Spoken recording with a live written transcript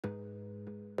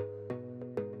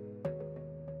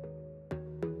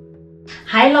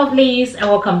Hi lovelies, and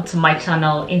welcome to my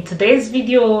channel. In today's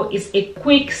video is a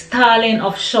quick styling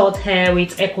of short hair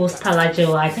with Eco Styler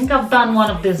Gel. I think I've done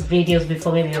one of these videos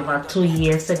before, maybe over 2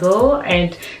 years ago,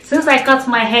 and since I cut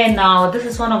my hair now, this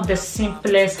is one of the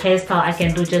simplest hairstyle I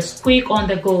can do, just quick on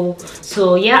the go.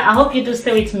 So yeah, I hope you do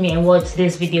stay with me and watch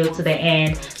this video to the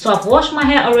end. So I've washed my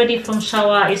hair already from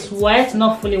shower. It's wet,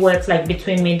 not fully wet, like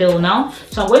between middle now.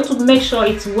 So I'm going to make sure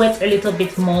it's wet a little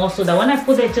bit more so that when I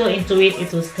put the gel into it,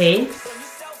 it will stay.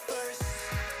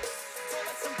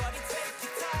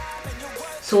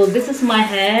 So this is my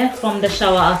hair from the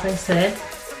shower, as I said.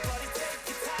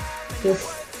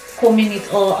 Just combing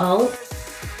it all out.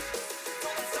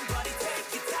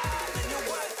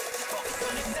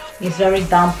 It's very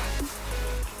damp.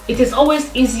 It is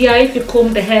always easier if you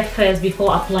comb the hair first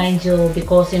before applying gel,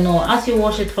 because as you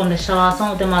wash it from the shower,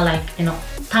 some of them are like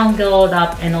tangled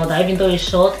up and all that. Even though it's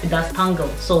short, it does tangle.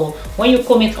 So when you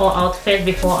comb it all out first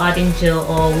before adding gel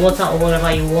or water or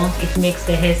whatever you want, it makes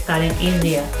the hairstyling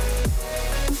easier.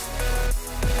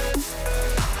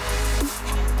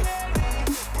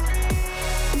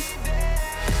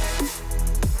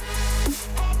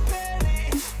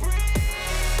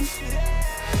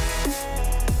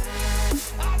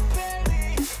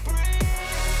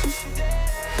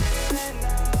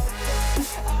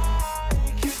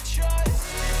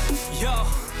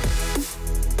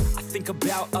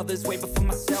 About others way before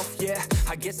myself, yeah.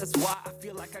 I guess that's why I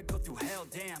feel like I go through hell,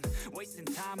 damn. Wasting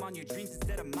time on your dreams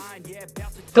instead of mine, yeah.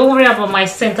 Don't worry about my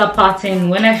center parting.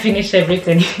 When I finish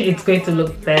everything, it's going to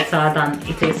look better than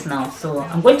it is now. So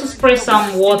I'm going to spray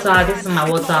some water. This is my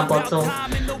water bottle.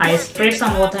 I spray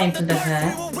some water into the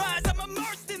hair.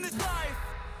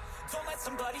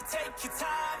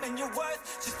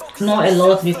 Not a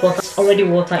lot because there's already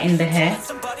water in the hair.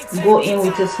 Go in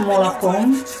with a smaller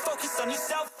comb.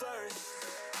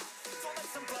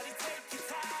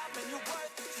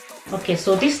 Okay,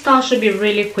 so this style should be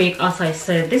really quick. As I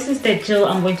said, this is the gel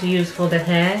I'm going to use for the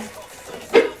hair.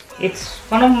 It's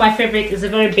one of my favorite. It's a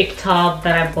very big tub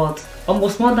that I bought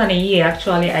almost more than a year.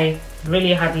 Actually, I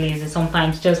really hardly use it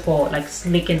sometimes, just for like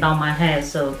slicking down my hair.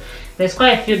 So there's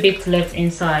quite a few bits left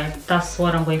inside. That's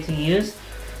what I'm going to use.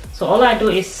 So all I do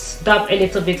is dab a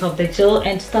little bit of the gel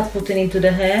and start putting into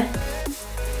the hair.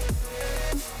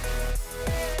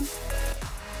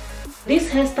 This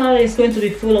hairstyle is going to be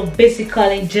full of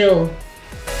basically gel.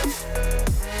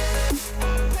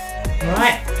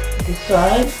 Right, this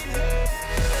side.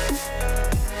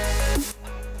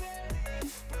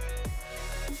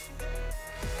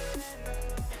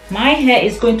 My hair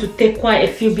is going to take quite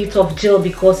a few bits of gel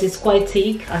because it's quite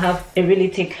thick. I have a really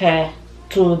thick hair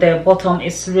to the bottom.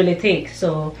 It's really thick,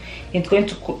 so it's going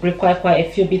to require quite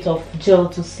a few bits of gel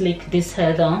to slick this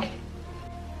hair down.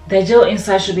 The gel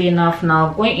inside should be enough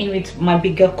now. Going in with my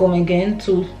bigger comb again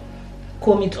to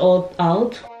comb it all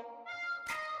out.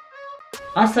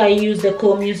 As I use the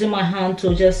comb, using my hand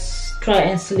to just try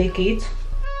and slick it.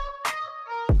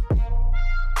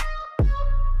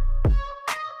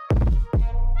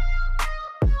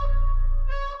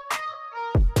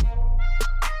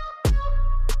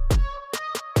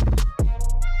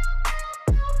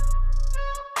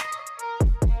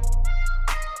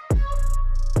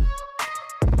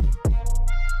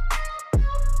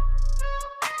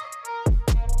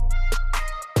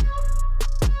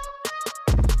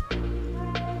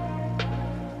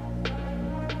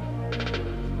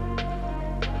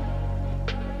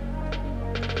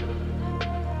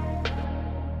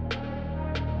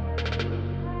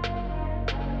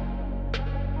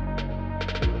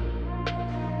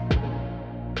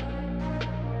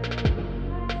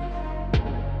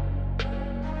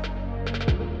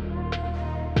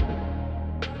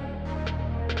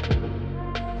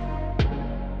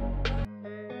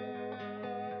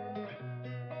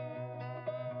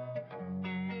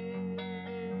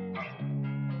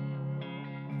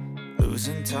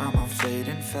 Losing time, I'm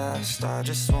fading fast. I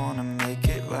just wanna make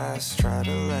it last. Try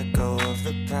to let go of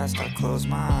the past. I close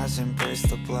my eyes, embrace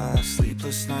the blast.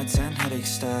 Sleepless nights and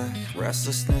headaches stack.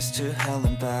 Restlessness to hell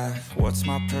and back. What's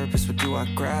my purpose? What do I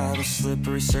grab? A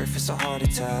slippery surface, a heart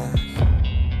attack.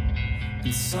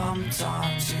 And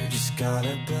sometimes you just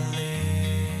gotta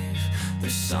believe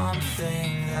there's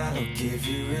something that'll give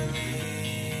you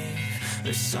relief.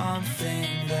 There's something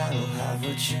that'll have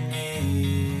what you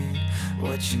need.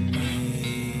 What you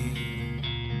need.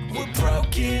 We're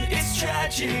broken, it's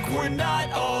tragic. We're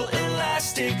not all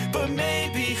elastic, but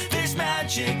maybe there's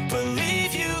magic.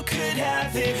 Believe you could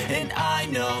have it. And I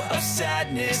know of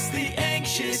sadness, the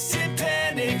anxious and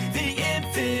panic, the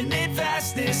infinite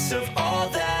vastness of all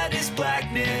that is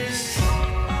blackness. So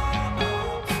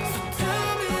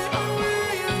tell me, oh,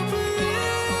 will you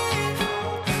believe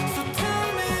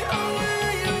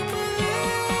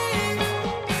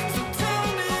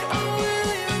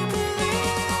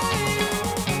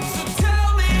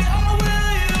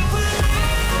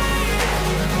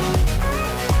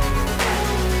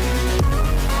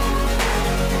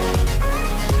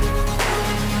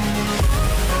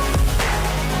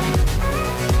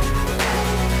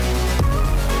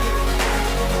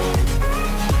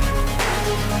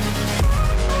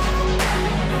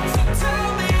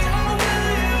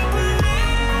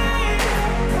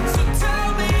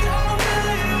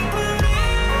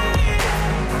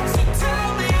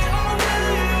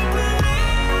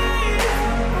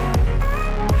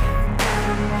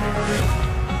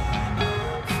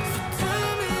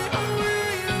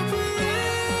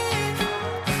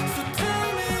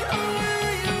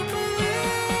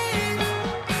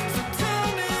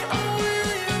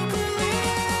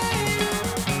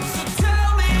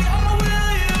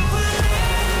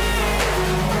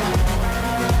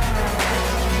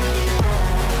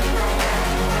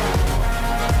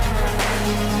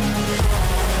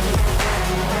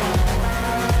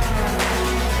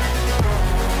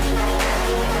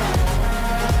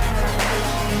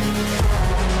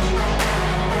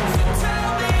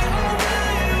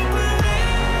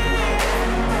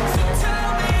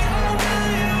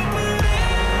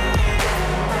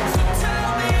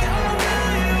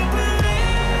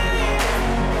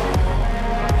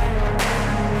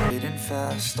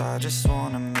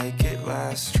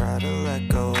let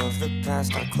go of the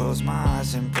past. I close my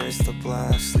eyes, embrace the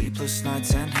blast. Sleepless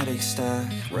nights and headaches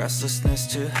stack, restlessness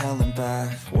to hell and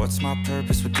back. What's my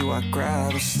purpose, what do I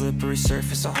grab? A slippery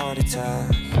surface, a heart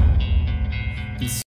attack.